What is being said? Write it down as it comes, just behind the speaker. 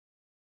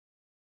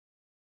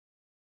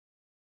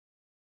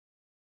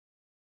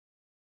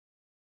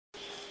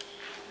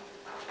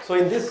So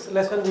in this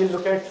lesson, we'll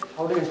look at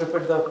how to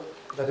interpret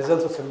the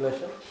results of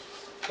simulation.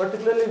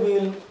 Particularly,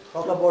 we'll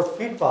talk about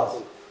feed paths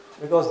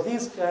because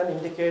these can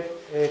indicate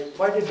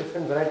quite a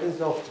different varieties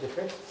of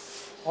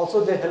defects.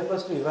 Also, they help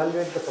us to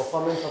evaluate the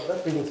performance of the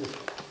feeding system.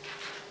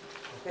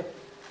 Okay,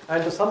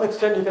 and to some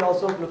extent, you can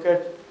also look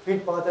at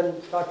feed path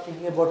and start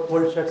thinking about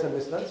cold sheds and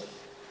mislets.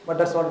 But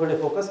that's not going to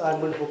focus. I'm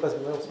going to focus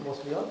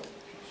mostly on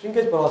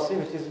shrinkage porosity,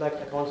 which is like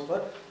accounts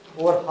for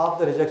over half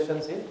the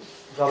rejections in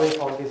drawing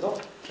foundries of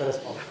ferrous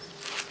foundries.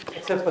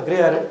 Except for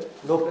gray iron,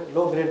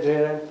 low grade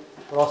gray iron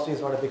porosity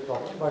is not a big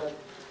problem, but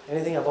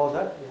anything above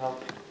that, you have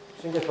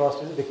shrinkage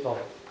porosity is a big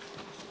problem.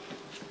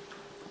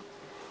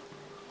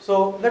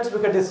 So let's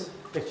look at this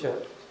picture.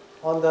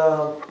 On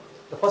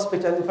the first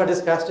picture, and in fact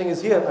this casting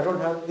is here. I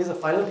don't have, this is a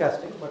final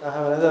casting, but I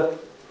have another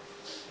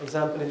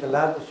example in the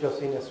lab which you have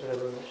seen yesterday.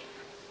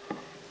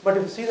 But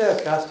if you see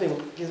the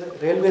casting, is a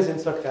railways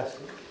insert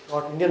casting,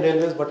 not Indian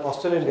Railways but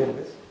Australian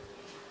Railways.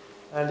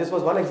 And this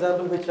was one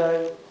example which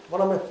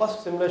one of my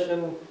first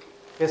simulation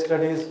case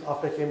studies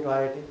after I came to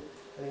IIT,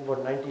 I think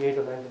about 98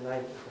 or 99,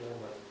 if I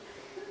remember.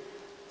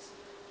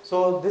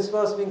 So this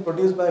was being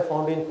produced by a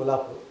foundry in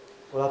Kolhapur,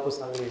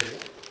 Sangli area.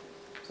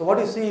 So what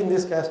you see in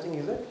this casting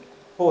is a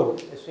hole,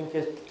 a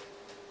shrinkage,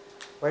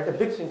 quite a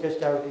big shrinkage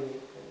cavity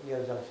near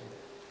the junction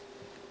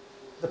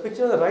there. The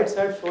picture on the right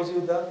side shows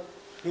you the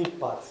feed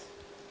paths.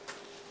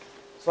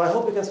 So I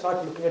hope you can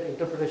start looking at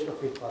interpretation of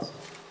feed paths.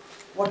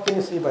 What can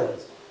you see by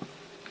this?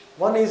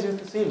 One is you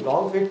can see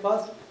long feed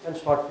paths and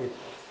short feed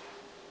paths.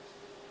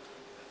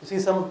 You see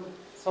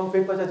some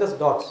feed paths are just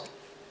dots,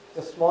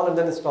 just small and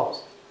then it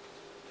stops.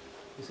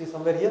 You see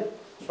somewhere here,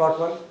 short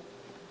one.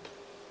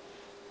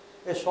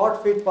 A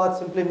short feed path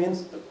simply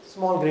means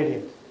small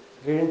gradient.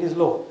 Gradient is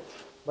low,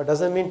 but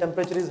doesn't mean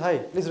temperature is high.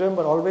 Please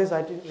remember, always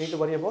I need to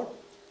worry about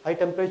high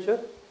temperature,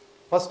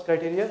 first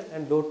criteria,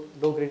 and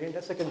low gradient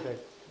as second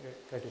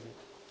criteria.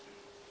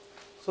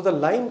 So the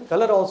line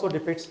color also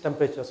depicts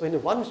temperature. So in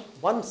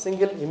one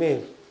single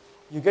image,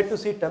 you get to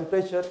see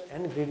temperature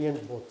and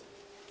gradient both.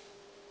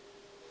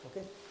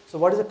 Okay. So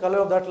what is the color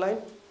of that line?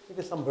 It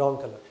is some brown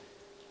color.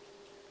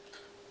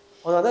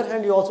 On the other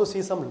hand, you also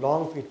see some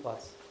long feed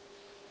paths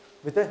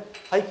with a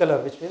high color,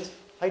 which means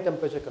high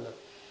temperature color.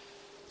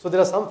 So there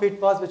are some feed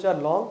paths which are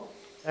long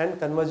and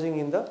converging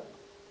in the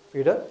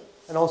feeder,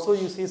 and also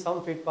you see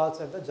some feed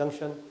paths at the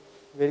junction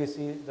where you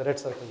see the red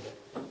circle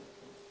there.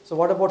 So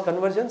what about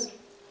convergence?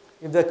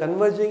 If they are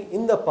converging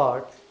in the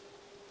part,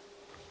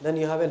 then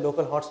you have a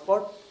local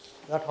hotspot.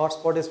 That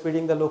hotspot is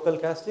feeding the local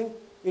casting.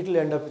 It will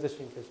end up with a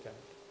shrinkage cavity.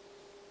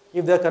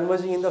 If they are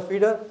converging in the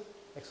feeder,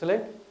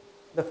 excellent.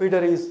 The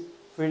feeder is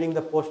feeding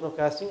the portion of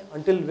casting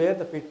until where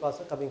the feed paths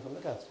are coming from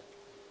the casting.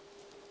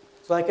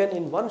 So I can,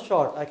 in one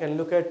shot, I can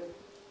look at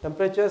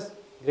temperatures,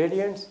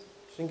 gradients,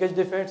 shrinkage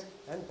defects,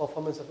 and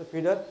performance of the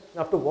feeder, and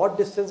up to what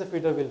distance the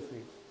feeder will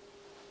feed.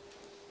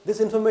 This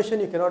information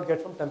you cannot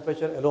get from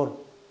temperature alone,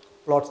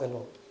 plots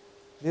alone.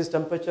 This is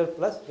temperature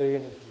plus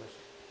gradient information.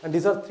 And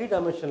these are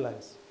three-dimensional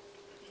lines.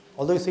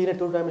 Although you see in a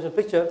two-dimensional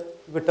picture,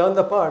 if you turn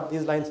the part,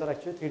 these lines are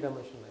actually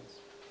three-dimensional lines.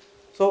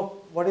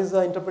 So what is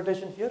the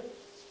interpretation here?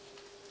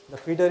 The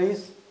feeder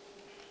is,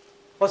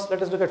 first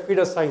let us look at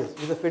feeder size.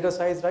 Is the feeder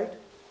size right?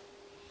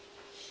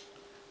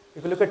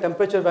 If you look at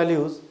temperature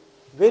values,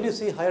 where you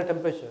see higher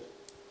temperature?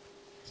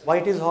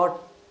 White is hot,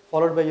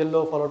 followed by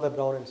yellow, followed by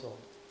brown, and so on.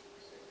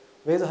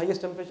 Where is the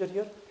highest temperature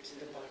here?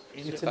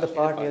 It's in the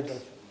part near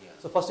junction.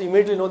 So first you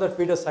immediately know that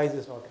feeder size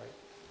is not right.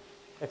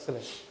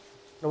 Excellent.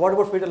 Now what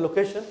about feeder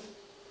location?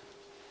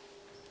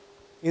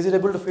 Is it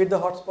able to feed the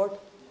hotspot?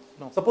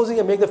 No. Supposing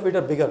you make the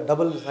feeder bigger,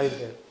 double the size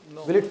there.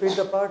 No. Will it feed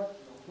the part?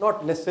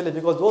 Not necessarily,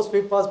 because those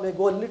feed paths may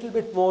go a little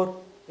bit more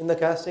in the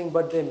casting,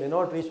 but they may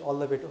not reach all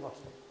the way to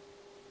hotspot.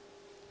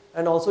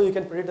 And also you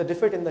can predict the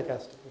defect in the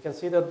casting. You can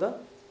see that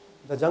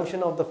the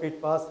junction of the feed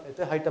paths at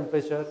a high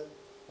temperature,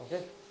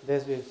 okay,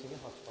 there's where you see a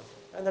hotspot.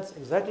 And that's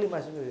exactly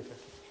matching the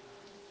defect.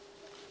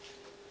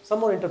 Some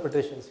more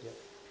interpretations here.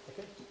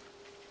 Okay.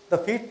 The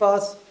feed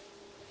paths,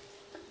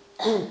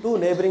 two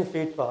neighboring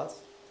feed paths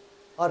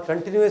are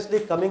continuously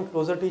coming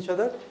closer to each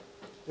other,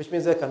 which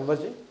means they are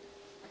converging,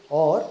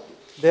 or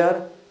they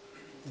are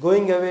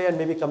going away and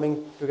maybe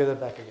coming together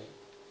back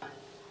again.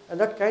 And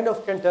that kind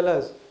of can tell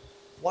us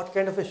what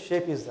kind of a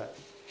shape is that.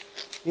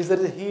 Is there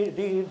a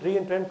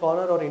re-entrant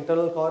corner or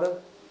internal corner?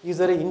 Is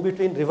there a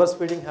in-between reverse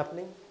feeding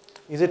happening?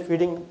 Is it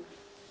feeding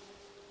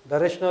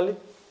directionally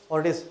or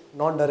it is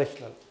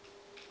non-directional?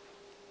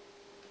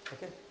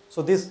 Okay.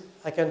 So this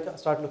I can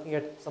start looking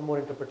at some more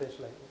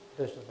interpretation like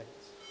this. Okay.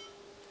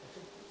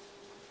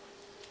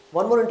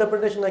 One more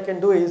interpretation I can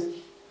do is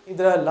if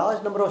there are a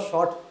large number of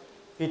short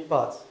feed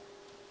paths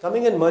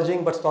coming and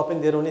merging but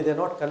stopping there only, they are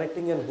not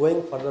connecting and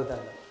going further than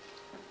that.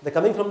 They are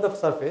coming from the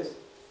surface,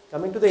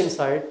 coming to the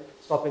inside,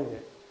 stopping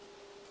there.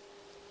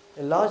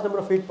 A large number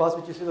of feed paths,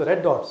 which you see the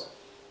red dots,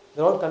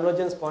 they are all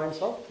convergence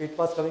points of feed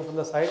paths coming from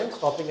the side and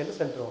stopping at the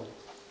center only.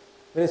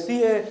 When you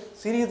see a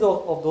series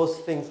of those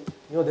things,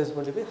 you know there is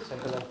going to be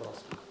central line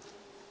porosity.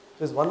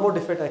 There is one more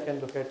defect I can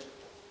look at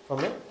from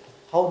a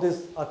how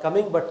these are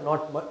coming but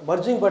not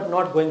merging but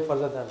not going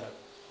further than that.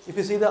 If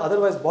you see the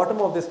otherwise bottom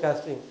of this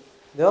casting,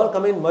 they all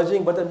come in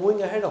merging but they're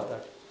moving ahead of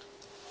that.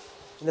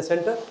 In the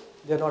center,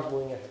 they're not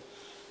moving ahead.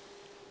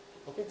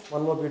 Okay,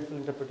 one more beautiful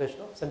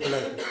interpretation of central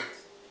line feed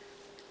paths.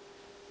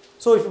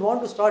 So if you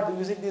want to start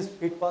using these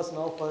feed paths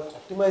now for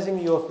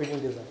optimizing your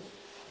feeding design,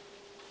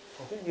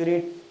 okay, you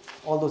need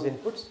all those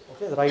inputs,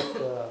 okay, the right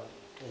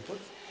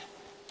inputs.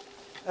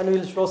 And we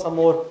will show some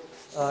more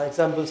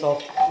examples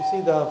of, you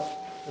see the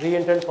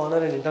re-entrant corner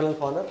and internal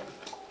corner.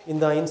 In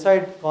the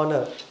inside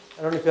corner,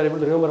 I don't know if you are able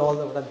to remember all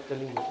that I'm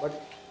telling you, but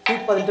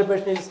feed path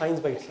interpretation is science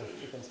by itself,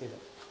 you can see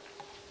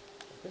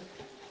that. Okay.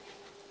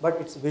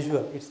 But it's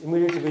visual, it's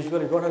immediately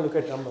visual, you don't have to look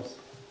at numbers.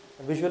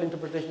 And visual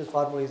interpretation is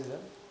far more easy than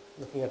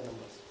looking at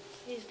numbers.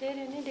 Is there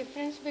any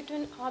difference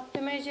between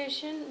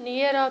optimization,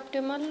 near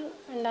optimal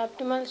and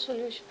optimal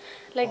solution?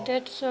 Like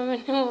that, so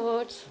many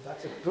words.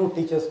 That's a true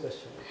teacher's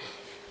question.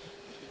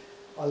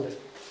 All right.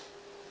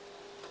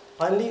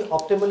 Finally,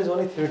 optimal is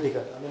only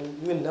theoretical. I mean,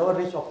 you will never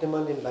reach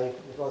optimal in life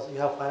because you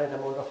have finite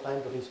amount of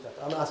time to reach that.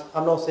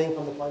 I'm now saying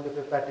from the point of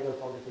view of practical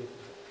foundry people.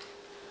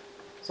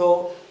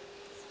 So,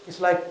 it's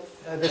like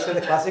they say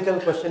the classical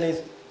question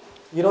is,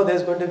 you know,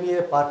 there's going to be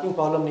a parking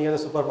problem near the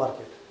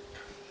supermarket.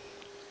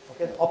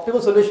 Okay, the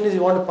optimal solution is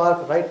you want to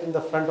park right in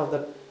the front of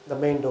the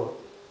main door.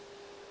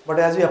 But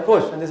as you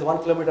approach, and this is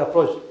 1 kilometer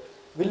approach,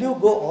 will you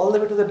go all the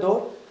way to the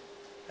door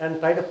and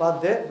try to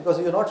park there? Because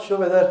you're not sure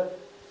whether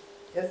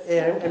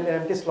an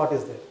empty slot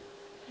is there.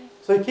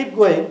 So you keep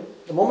going.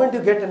 The moment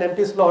you get an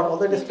empty slot,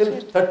 although it is still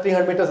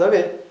 300 meters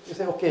away, you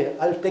say, okay,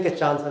 I'll take a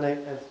chance and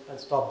I'll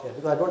stop there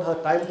because I don't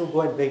have time to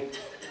go and wait.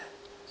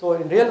 So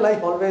in real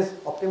life, always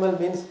optimal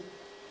means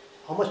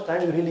how much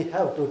time you really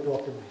have to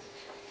optimize.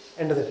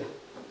 End of the day.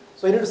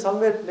 So you need to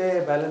somewhere play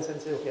a balance and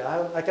say, okay,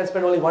 I can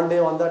spend only 1 day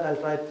on that. I'll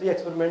try 3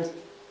 experiments,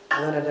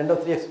 and then at the end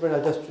of 3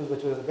 experiments, I'll just choose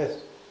which is the best.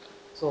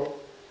 So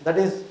that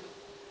is,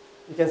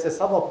 you can say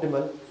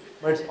suboptimal,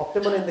 but it's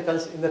optimal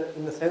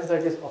in the sense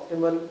that it is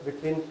optimal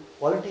between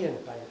quality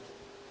and time,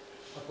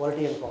 or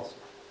quality and cost.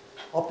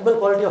 Optimal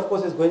quality, of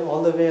course, is going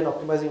all the way and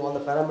optimizing all the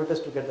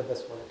parameters to get the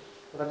best quality.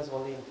 So that is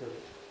only in theory.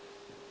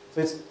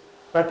 So it's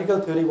practical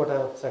theory what I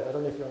have said. I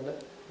don't know if you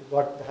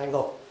got the hang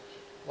of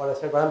what I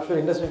said, but I'm sure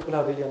industry people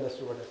have really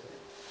understood what I said.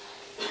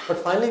 But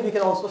finally, we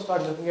can also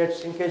start looking at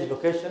shrinkage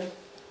location,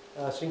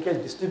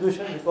 shrinkage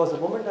distribution, because the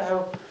moment I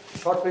have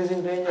short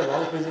freezing range or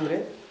long freezing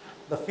range,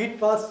 the feed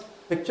paths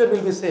picture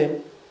will be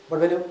same, but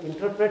when you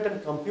interpret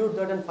and compute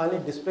that and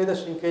finally display the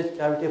shrinkage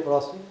cavity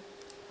porosity,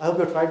 I hope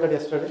you tried that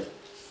yesterday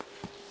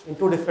in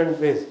 2 different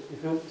ways.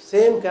 If you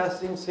same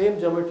casting, same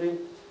geometry,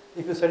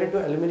 if you set it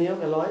to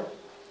aluminum alloy,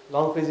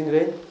 long freezing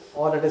range,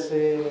 or let us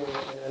say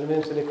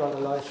aluminum silicon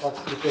alloy, short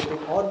replacing,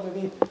 or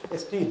maybe a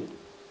steel,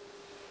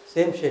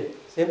 same shape,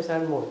 same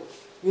sand mold,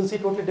 you will see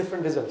totally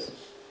different results.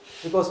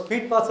 Because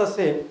feed paths are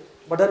same,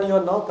 but then you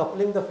are now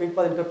coupling the feed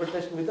path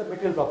interpretation with the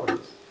material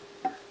properties.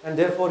 And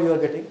therefore you are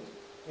getting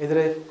either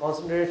a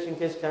concentrated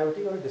shrinkage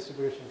cavity or a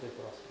distributed shrinkage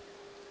porosity.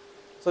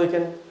 So you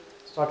can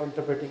start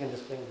interpreting and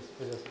displaying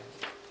these results.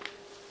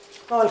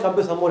 Now I will come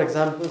to some more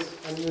examples,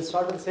 and we will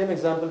start with the same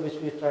example which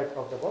we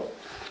talked about.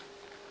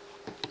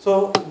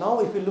 So now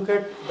if you look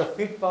at the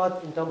feed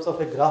path in terms of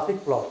a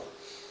graphic plot,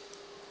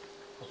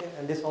 okay,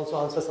 and this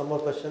also answers some more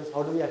questions,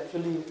 how do we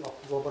actually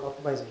go about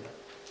optimizing that?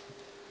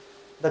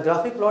 The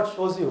graphic plot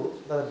shows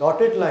you the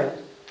dotted line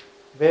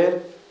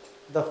where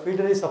the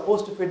feeder is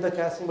supposed to feed the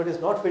casting but is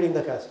not feeding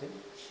the casting.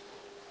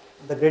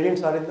 The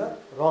gradients are in the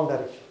wrong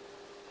direction.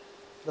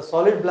 The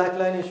solid black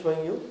line is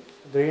showing you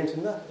gradients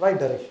in the right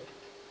direction.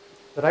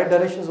 The right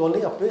direction is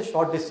only up to a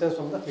short distance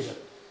from the feeder.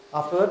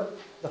 After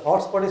the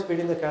hot spot is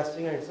feeding the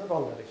casting and it's the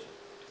wrong direction.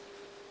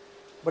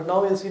 But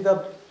now we'll see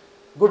the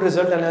good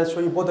result, and I'll show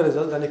you both the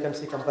results, and you can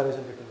see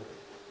comparison between the two.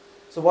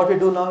 So what we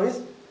do now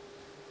is,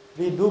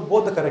 we do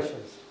both the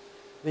corrections.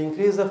 We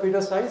increase the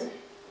feeder size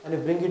and we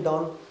bring it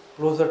down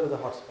closer to the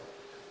hot spot.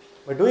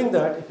 By doing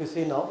that, if you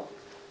see now,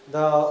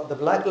 the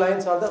black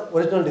lines are the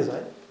original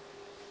design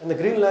and the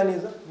green line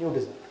is the new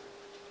design.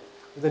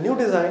 With the new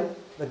design,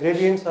 the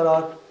gradients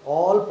are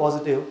all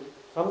positive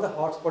from the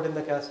hot spot in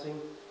the casting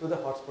to the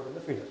hot spot in the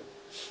feeder,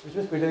 which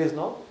means feeder is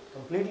now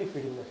completely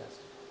feeding the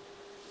casting.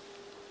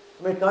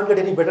 I mean, it can't get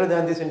any better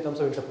than this in terms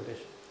of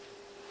interpretation.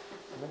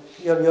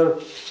 You're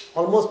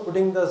almost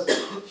putting this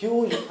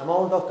huge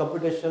amount of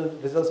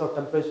computational results of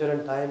temperature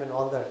and time and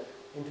all that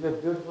into a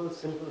beautiful,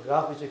 simple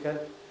graph which you can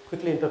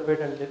quickly interpret,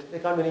 and there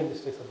can't be any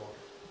mistakes about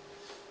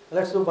it.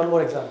 Let's do one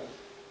more example.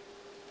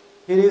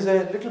 Here is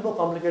a little more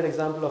complicated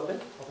example of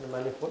a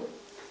manifold,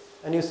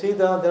 and you see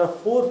there are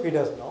 4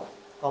 feeders now,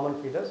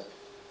 common feeders,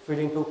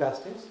 feeding 2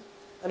 castings,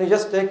 and you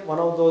just take one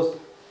of those.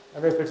 I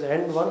don't know if it's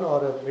end one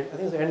or I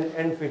think it's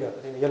end feeder,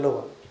 I think the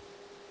yellow one.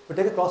 You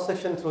take a cross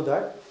section through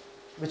that,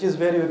 which is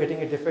where you are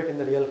getting a defect in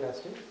the real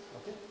casting.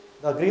 Okay?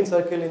 The green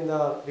circle in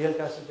the real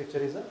casting picture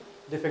is a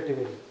defective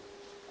area.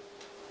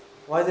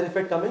 Why is the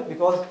defect coming?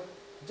 Because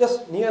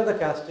just near the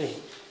casting,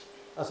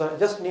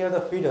 just near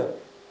the feeder,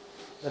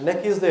 the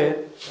neck is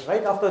there.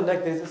 Right after the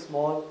neck, there is a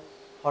small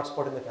hot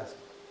spot in the casting.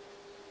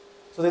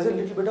 So there is a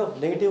little bit of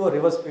negative or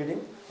reverse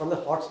feeding from the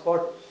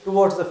hotspot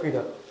towards the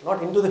feeder,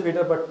 not into the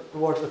feeder but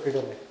towards the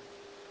feeder neck.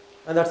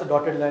 And that's the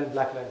dotted line,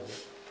 black line here.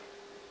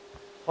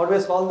 How do I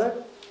solve that?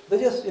 They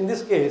just, in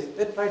this case,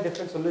 they tried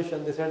different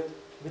solutions. They said,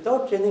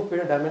 without changing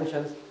feeder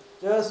dimensions,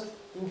 just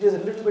increase a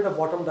little bit of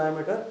bottom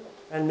diameter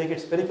and make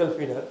it spherical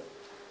feeder,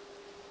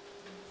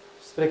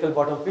 spherical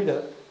bottom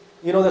feeder.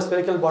 You know the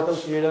spherical bottom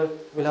feeder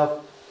will have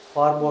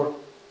far more,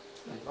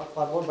 not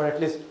far more, but at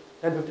least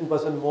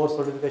 10-15% more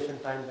solidification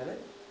time than a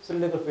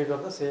cylindrical feeder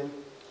of the same,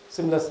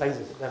 similar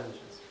sizes,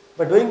 dimensions.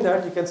 By doing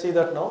that, you can see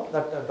that now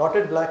that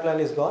dotted black line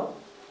is gone,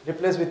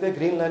 replaced with a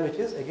green line which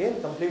is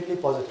again completely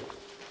positive.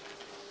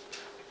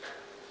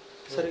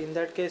 Sir, in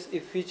that case,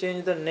 if we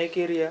change the neck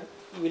area,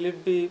 will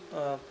it be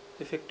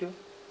effective?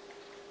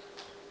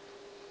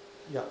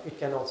 Yeah, it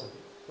can also be.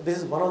 So this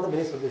is one of the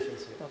many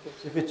solutions here. Okay.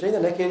 So if you change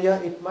the neck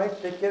area, it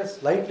might take care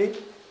slightly.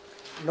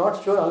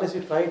 Not sure unless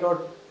you try it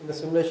out in the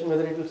simulation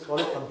whether it will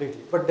solve it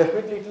completely. But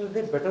definitely it will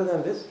be better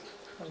than this,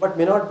 but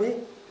may not be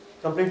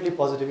completely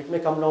positive. It may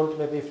come down to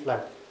maybe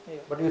flat. Yeah.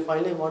 But you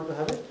finally want to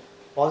have a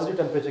positive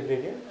temperature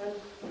gradient,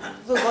 and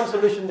this is one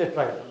solution they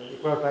tried. I mean, you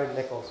could have tried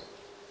neck also.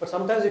 But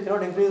sometimes you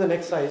cannot increase the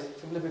neck size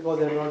simply because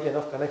there will not be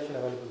enough connection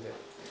available there,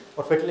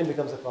 or fettling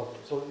becomes a problem.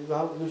 So you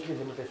have usually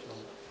limitation on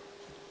that.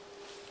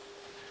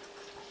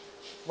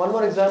 One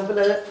more example,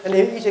 and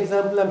each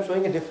example I am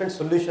showing a different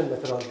solution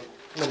methodology.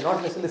 I mean,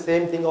 not necessarily the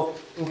same thing of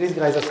increasing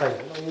riser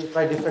size. You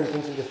try different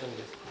things in different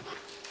ways.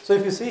 So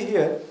if you see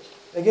here,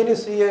 again you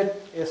see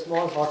a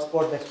small hot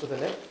spot next to the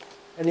neck,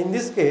 and in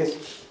this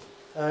case,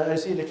 I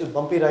see a little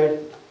bumpy ride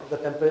of the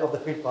temperature of the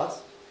feed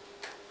pass.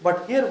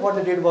 But here what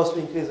they did was to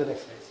increase the neck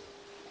size.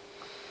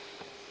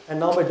 And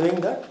now by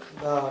doing that,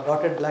 the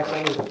dotted black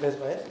line is replaced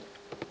by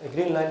a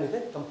green line with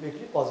a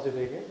completely positive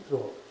gradient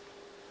throughout.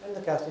 And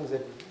the casting is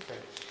able to be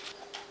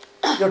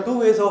fed. There are two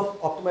ways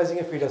of optimizing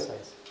a feeder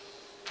size.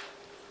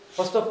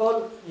 First of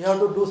all, you have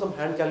to do some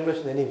hand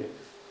calculation anyway.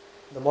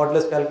 The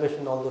modulus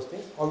calculation, all those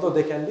things, although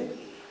they can be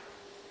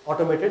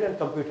automated and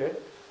computed.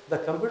 The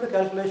computer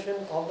calculation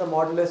of the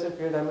modulus and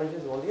feeder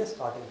dimension is only a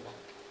starting point.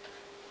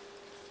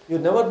 You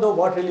never know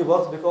what really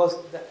works because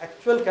the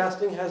actual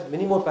casting has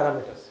many more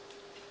parameters.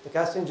 The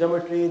casting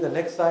geometry, the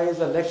neck size,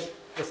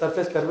 the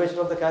surface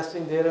curvature of the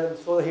casting there, and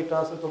so the heat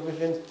transfer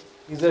coefficients,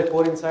 is there a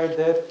core inside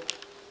there,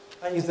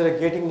 is there a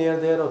gating near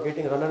there or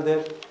gating runner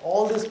there.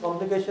 All these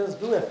complications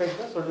do affect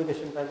the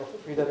solidification time of the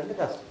feeder and the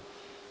casting.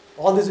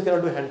 All this you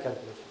cannot do hand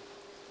calculation.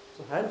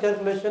 So hand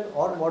calculation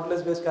or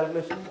modulus based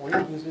calculation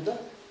only gives you the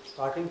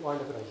starting point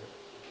of a riser.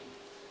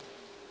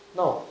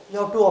 Now you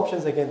have two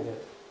options again there.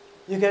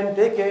 You can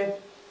take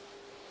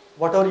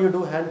whatever you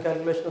do hand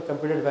calculation or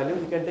computed value,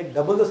 you can take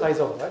double the size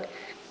of that,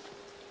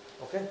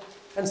 okay,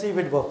 and see if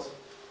it works.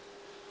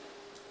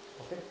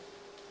 Okay.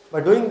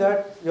 By doing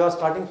that, you are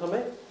starting from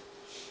a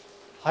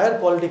higher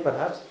quality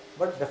perhaps,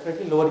 but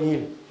definitely lower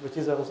yield, which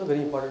is also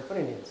very important for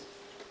Indians.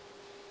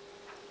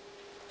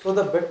 So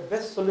the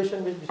best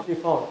solution which we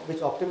found, which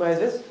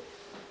optimizes,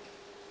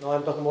 now I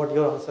am talking about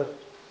your answer,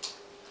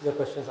 your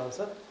question's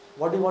answer.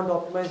 What do you want to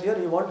optimize here?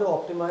 You want to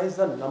optimize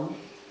the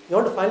you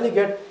want to finally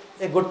get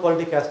a good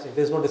quality casting,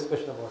 there is no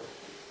discussion about it.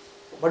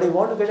 But you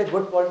want to get a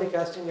good quality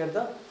casting at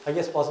the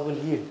highest possible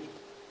yield.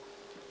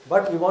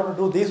 But you want to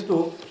do these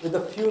two with the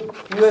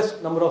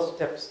fewest number of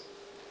steps.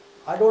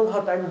 I don't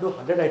have time to do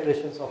 100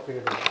 iterations of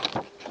feeder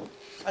design.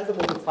 I'll do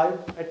maybe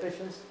 5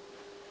 iterations,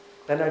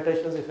 10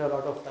 iterations if you have a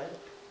lot of time.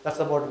 That's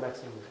about the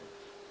maximum.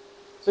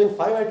 So in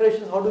 5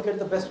 iterations, how do you get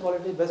the best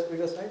quality, best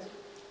feeder size?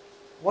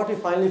 What we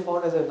finally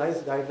found as a nice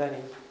guideline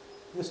is,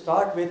 you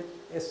start with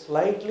a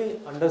slightly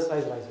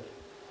undersized riser.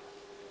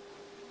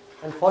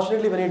 And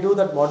fortunately, when you do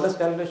that modulus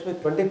calculation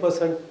with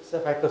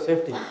 20% factor of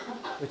safety,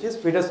 which is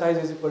feeder size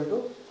is equal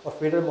to, or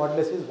feeder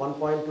modulus is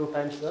 1.2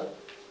 times the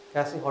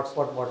casting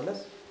hotspot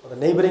modulus, or the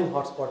neighboring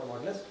hotspot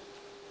modulus,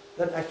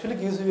 that actually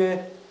gives you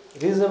a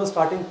reasonable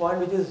starting point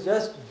which is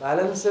just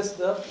balances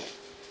the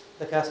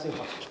casting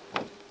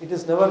hotspot. It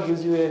is never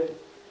gives you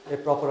a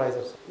proper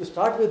riser. You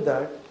start with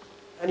that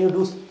and you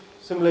do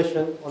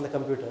simulation on the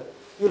computer.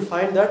 You will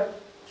find that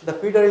the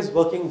feeder is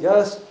working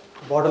just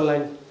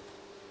borderline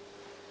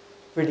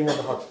feeding at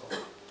the hotspot.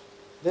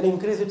 Then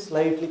increase it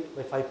slightly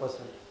by 5%.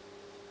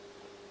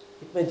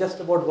 It may just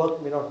about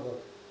work, may not work.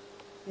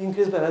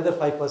 Increase by another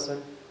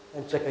 5%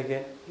 and check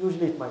again.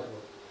 Usually it might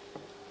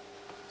work.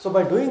 So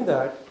by doing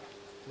that,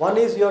 one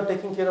is you are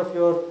taking care of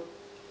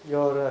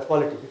your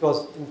quality,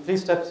 because in 3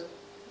 steps,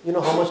 you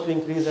know how much to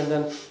increase, and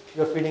then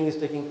your feeding is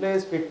taking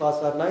place, feed paths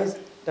are nice,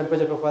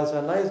 temperature profiles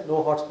are nice,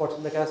 no hot spots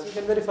in the casting. You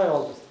can verify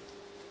all this.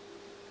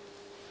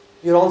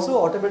 You are also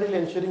automatically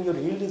ensuring your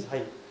yield is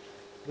high,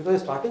 because you are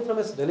starting from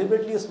a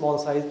deliberately small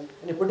size and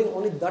you are putting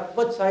only that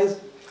much size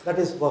that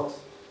works.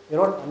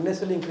 You are not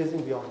unnecessarily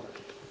increasing beyond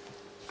that.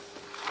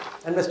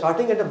 And by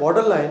starting at a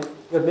borderline,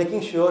 you are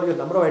making sure your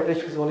number of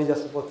iterations is only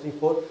just about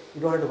 3-4.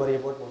 You don't have to worry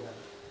about more than that.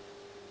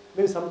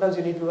 Maybe sometimes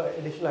you need to do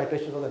additional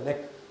iterations on the neck,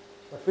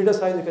 but feeder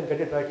size you can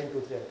get it right in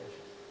 2-3 iterations.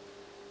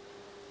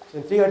 So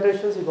in 3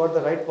 iterations you got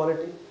the right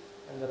quality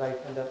and the right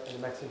and the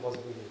maximum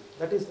possible yield.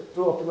 That is the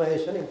true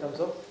optimization in terms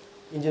of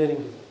engineering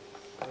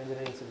design,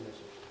 engineering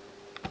simulation.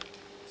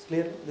 It's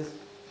clear this?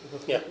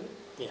 Yeah. Clear?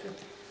 Yeah. Okay.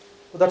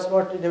 So that's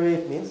what in a way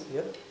it means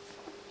here.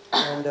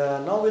 And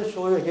now we'll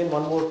show you again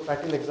one more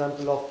practical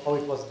example of how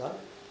it was done.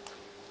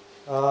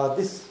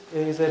 This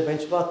is a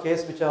benchmark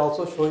case which I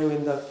also show you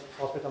in the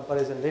software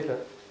comparison later.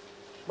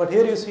 But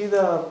here you see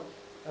the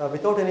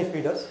without any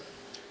feeders,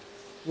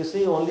 you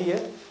see only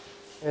a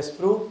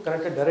sprue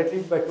connected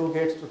directly by two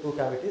gates to two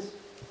cavities.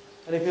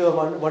 And if you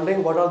are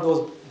wondering what are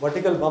those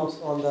vertical bumps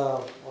on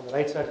the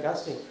right side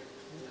casting,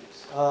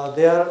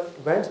 they are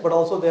vents, but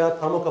also they are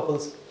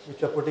thermocouples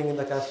which you are putting in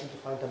the casting to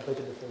find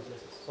temperature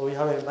differences. So we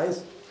have a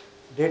nice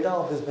data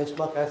of this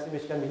benchmark casting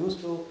which can be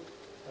used to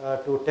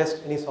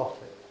test any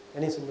software,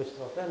 any simulation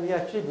software, and we are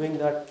actually doing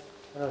that,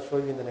 and I'll show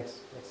you in the next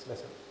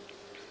lesson.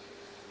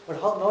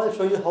 But now I'll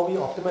show you how we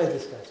optimize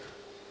this casting.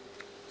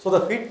 So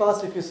the feed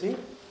pass, if you see,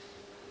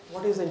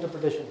 what is the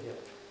interpretation here?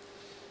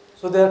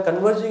 So they are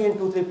converging in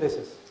 2-3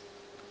 places.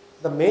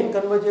 The main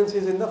convergence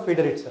is in the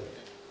feeder itself.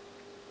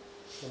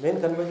 The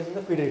main convergence is in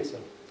the feeder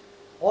itself.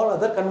 All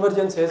other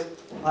convergences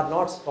are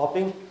not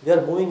stopping, they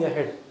are moving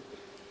ahead.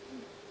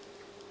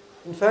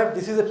 In fact,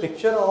 this is a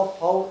picture of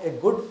how a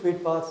good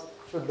feed pass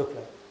should look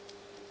like.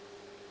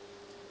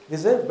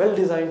 This is a well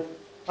designed,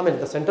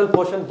 the central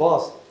portion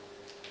boss,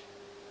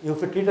 if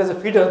you treat it as a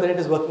feeder, then it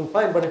is working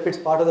fine, but if it's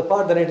part of the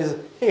part, then it's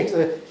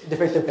a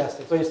defective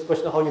casting. So it's a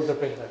question of how you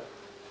interpret that.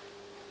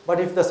 But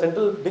if the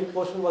central big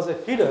portion was a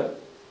feeder,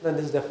 then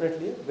this is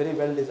definitely very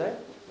well designed.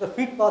 The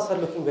feed paths are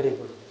looking very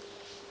good.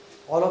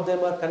 All of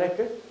them are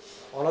connected,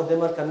 all of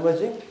them are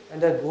converging,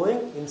 and they are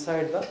going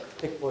inside the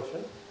thick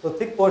portion. So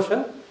thick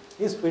portion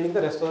is feeding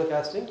the rest of the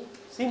casting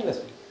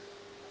seamlessly.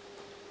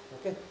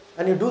 Okay,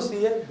 and you do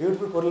see a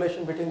beautiful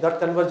correlation between that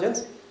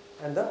convergence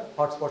and the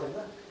hotspot in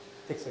the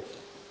thick section.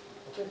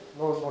 Okay,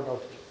 no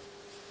doubt here.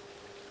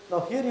 Now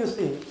here you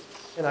see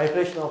an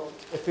iteration of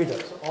a feeder.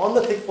 So on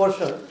the thick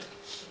portion,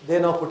 they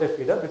now put a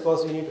feeder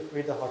because you need to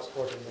feed the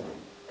hotspot in the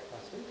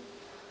casting.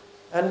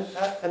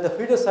 And the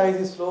feeder size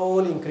is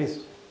slowly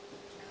increased.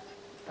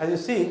 As you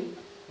see,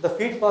 the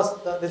feed pass,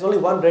 there's only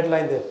one red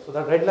line there. So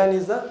that red line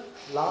is the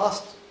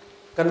last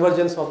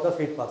convergence of the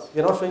feed pass.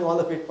 We are not showing all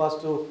the feed pass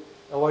to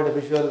avoid a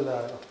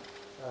visual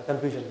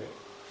confusion there.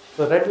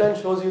 So red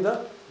line shows you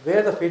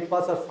where the feed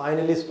paths are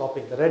finally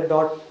stopping. The red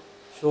dot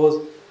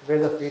shows where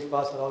the feed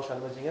paths are all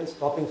converging and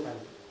stopping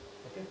finally.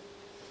 Okay.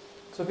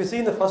 So if you see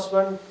in the first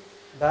one,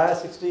 dia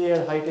 60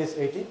 and height is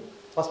 80,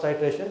 first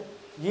iteration,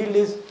 yield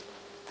is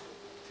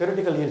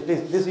theoretical yield.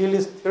 Please, this yield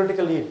is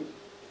theoretical yield.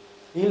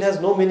 Yield has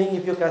no meaning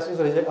if your castings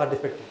are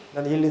defective.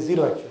 Then yield is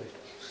 0 actually.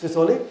 It's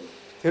only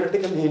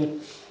theoretical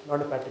yield,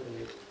 not a practical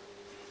yield.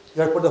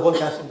 You have to put the whole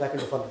casting back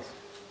into furnace.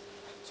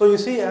 So you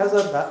see, as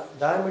the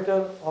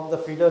diameter of the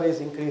feeder is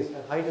increased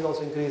and height is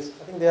also increased,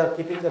 I think they are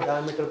keeping the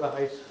diameter by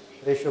height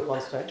ratio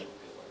constant.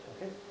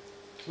 Okay.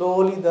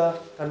 Slowly the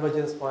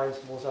convergence points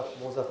moves up.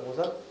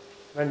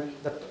 When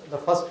the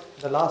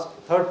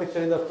third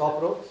picture in the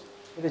top row,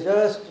 it is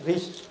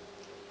just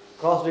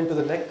crossed into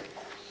the neck,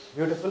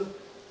 beautiful.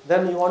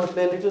 Then you want to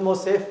play a little more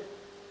safe,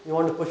 you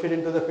want to push it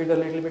into the feeder a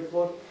little bit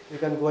more, you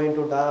can go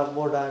into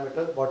more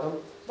diameter, bottom.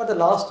 But the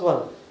last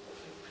one,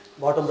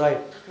 bottom right,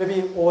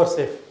 maybe over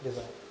safe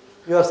design.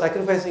 You are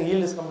sacrificing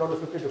yield is come down to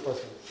 52%.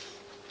 Okay?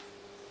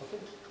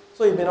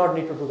 So you may not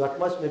need to do that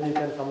much, maybe you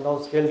can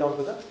scale down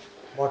to the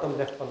bottom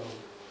left one only.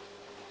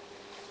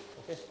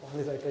 Okay, all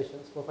these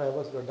iterations, 4-5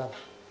 hours we are done.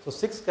 So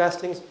 6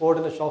 castings poured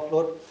in the shop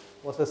floor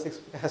versus 6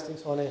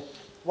 castings on a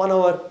 1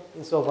 hour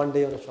instead of 1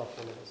 day on a shop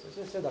floor.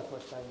 So it's that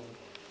much time only.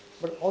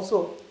 But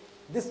also,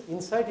 this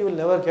insight you will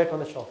never get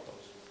on a shop floor.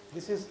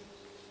 This is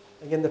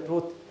again the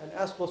truth, and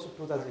as close to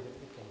truth as it can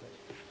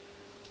get.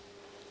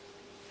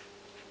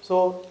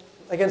 So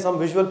again, some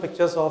visual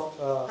pictures of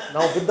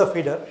now with the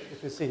feeder,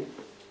 if you see.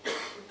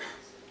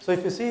 So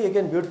if you see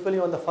again beautifully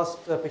on the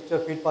first picture,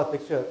 feed path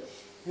picture,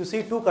 you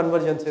see 2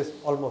 convergences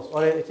almost,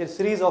 or a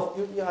series of,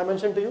 I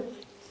mentioned to you,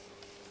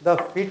 the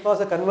feed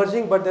paths are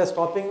converging but they are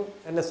stopping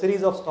and a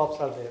series of stops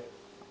are there.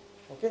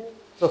 Okay,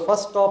 so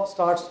first stop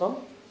starts from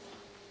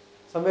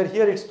somewhere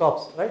here, it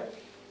stops, right?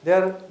 They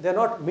are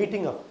not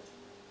meeting up.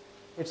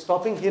 It's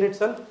stopping here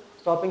itself,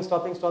 stopping,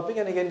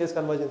 and again there's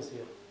convergence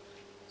here.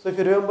 So if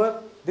you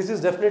remember, this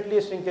is definitely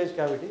a shrinkage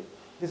cavity.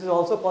 This is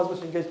also possible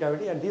shrinkage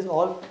cavity, and these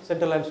all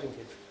central line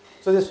shrinkage.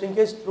 So there's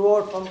shrinkage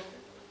throughout from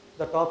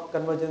the top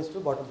convergence to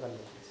bottom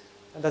convergence,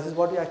 and that is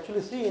what you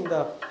actually see in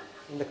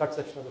the cut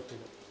section of the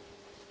feeder.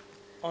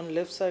 On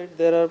left side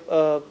there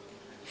are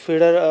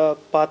feeder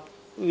path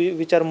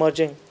which are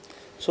merging.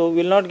 So we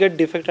will not get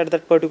defect at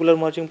that particular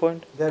merging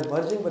point? They are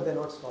merging but they are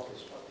not stopping.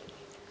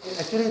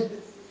 Actually,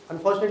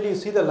 unfortunately you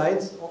see the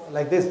lines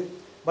like this,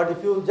 but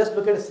if you just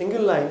look at a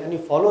single line and you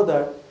follow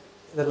that,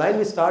 the line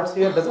which starts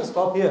here doesn't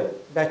stop here.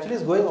 It actually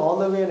is going all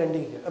the way and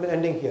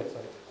ending here.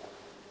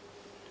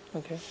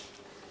 Okay.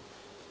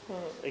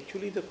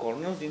 Actually the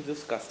corners in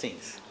those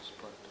castings,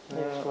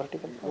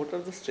 vertical. What are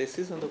the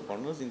stresses on the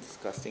corners in this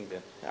casting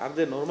then? Are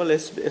they normal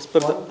as per the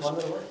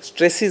Corner what?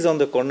 stresses on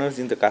the corners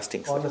in the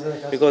casting? Sir? Corners in the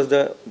casting? Because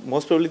the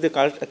most probably the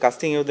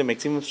casting have the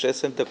maximum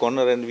stress at the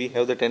corner, and we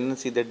have the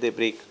tendency that they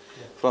break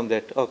from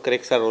that, or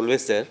cracks are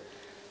always there.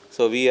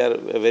 So we are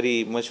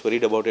very much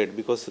worried about it,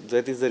 because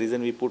that is the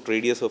reason we put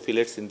radius of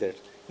fillets in that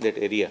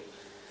area.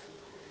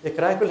 A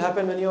crack will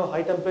happen when you have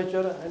high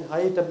temperature and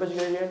high temperature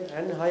gradient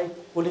and high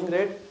cooling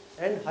rate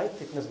and high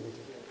thickness gradient.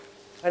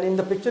 And in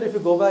the picture, if you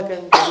go back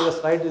and the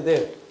slide is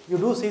there, you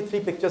do see 3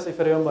 pictures if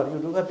you remember. You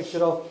do have a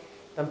picture of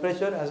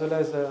temperature as well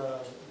as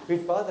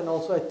feed path, and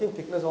also I think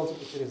thickness also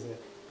picture is there.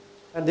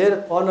 And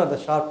there corner, the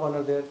sharp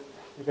corner there,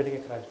 you're getting a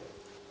crack there.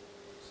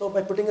 So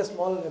by putting a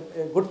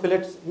good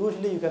fillets,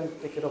 usually you can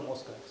take care of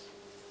most cracks.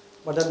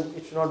 But then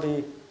it should not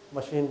be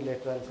machined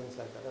later and things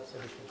like that. That's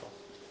additional cost.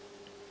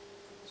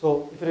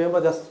 So if you remember,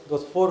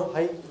 those 4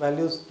 high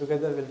values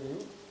together will give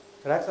you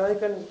cracks, and you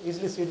can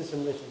easily see the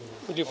simulation.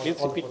 Could you please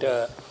repeat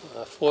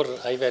 4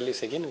 high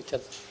values again, which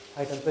are?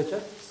 High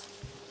temperature,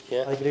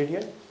 high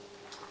gradient,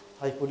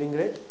 high cooling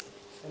rate,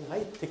 and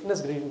high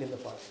thickness gradient in the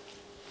part.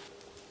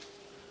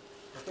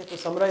 Okay, to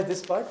summarize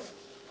this part,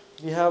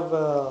 we have,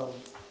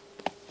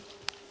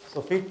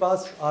 so feed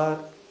paths are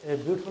a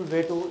beautiful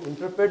way to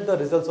interpret the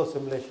results of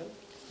simulation.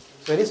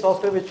 So any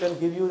software which can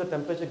give you the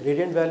temperature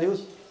gradient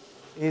values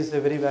is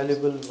a very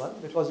valuable one,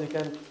 because you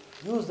can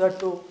use that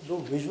to do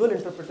visual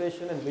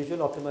interpretation and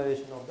visual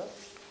optimization of the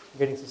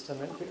feeding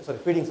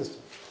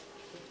system.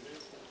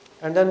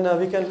 And then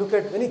we can look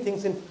at many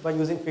things by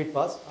using feed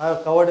paths. I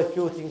have covered a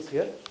few things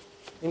here,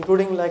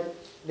 including like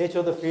nature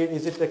of the feed.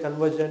 Is it a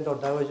convergent or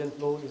divergent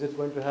flow? Is it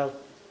going to have,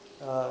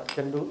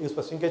 use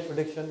for shrinkage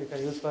prediction? You can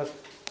use for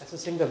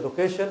assessing the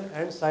location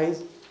and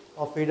size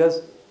of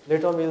feeders.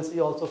 Later on we will see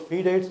also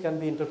feed aids can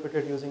be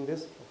interpreted using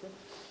this. Okay?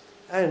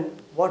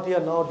 And what we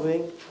are now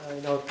doing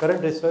in our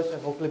current research,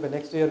 and hopefully by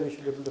next year we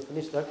should be able to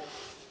finish that,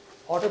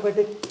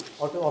 automatic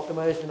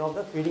optimization of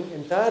the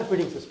entire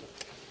feeding system.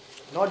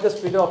 Not just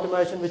feeder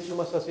optimization, which you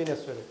must have seen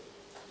yesterday,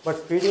 but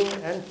feeding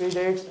and feed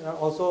aids, and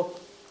also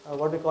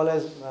what we call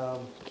as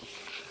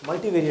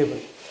multivariable.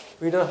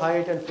 Feeder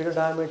height and feeder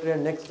diameter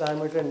and neck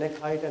diameter and neck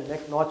height and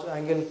neck notch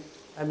angle,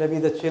 and maybe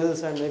the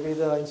chills and maybe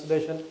the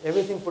insulation,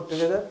 everything put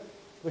together,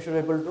 we should be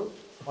able to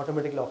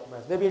automatically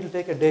optimize. Maybe it will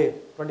take a day,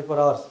 24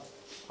 hours.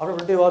 After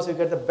 20 hours, you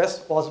get the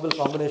best possible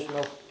combination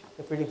of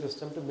the feeding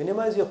system to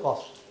minimize your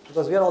cost,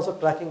 because we are also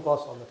tracking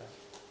costs all the time.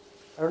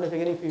 I don't know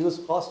if you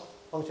used cost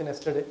function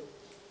yesterday.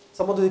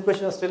 Some of the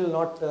equations are still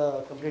not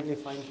completely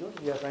fine-tuned.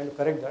 We are trying to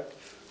correct that.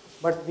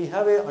 But we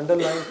have an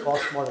underlying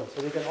cost model.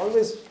 So we can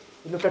always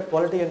look at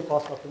quality and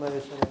cost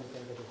optimization, and we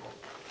can get it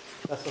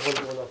right. That's the whole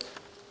goal of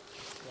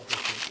what we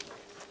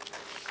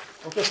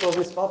do. Okay, so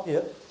we stop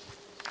here.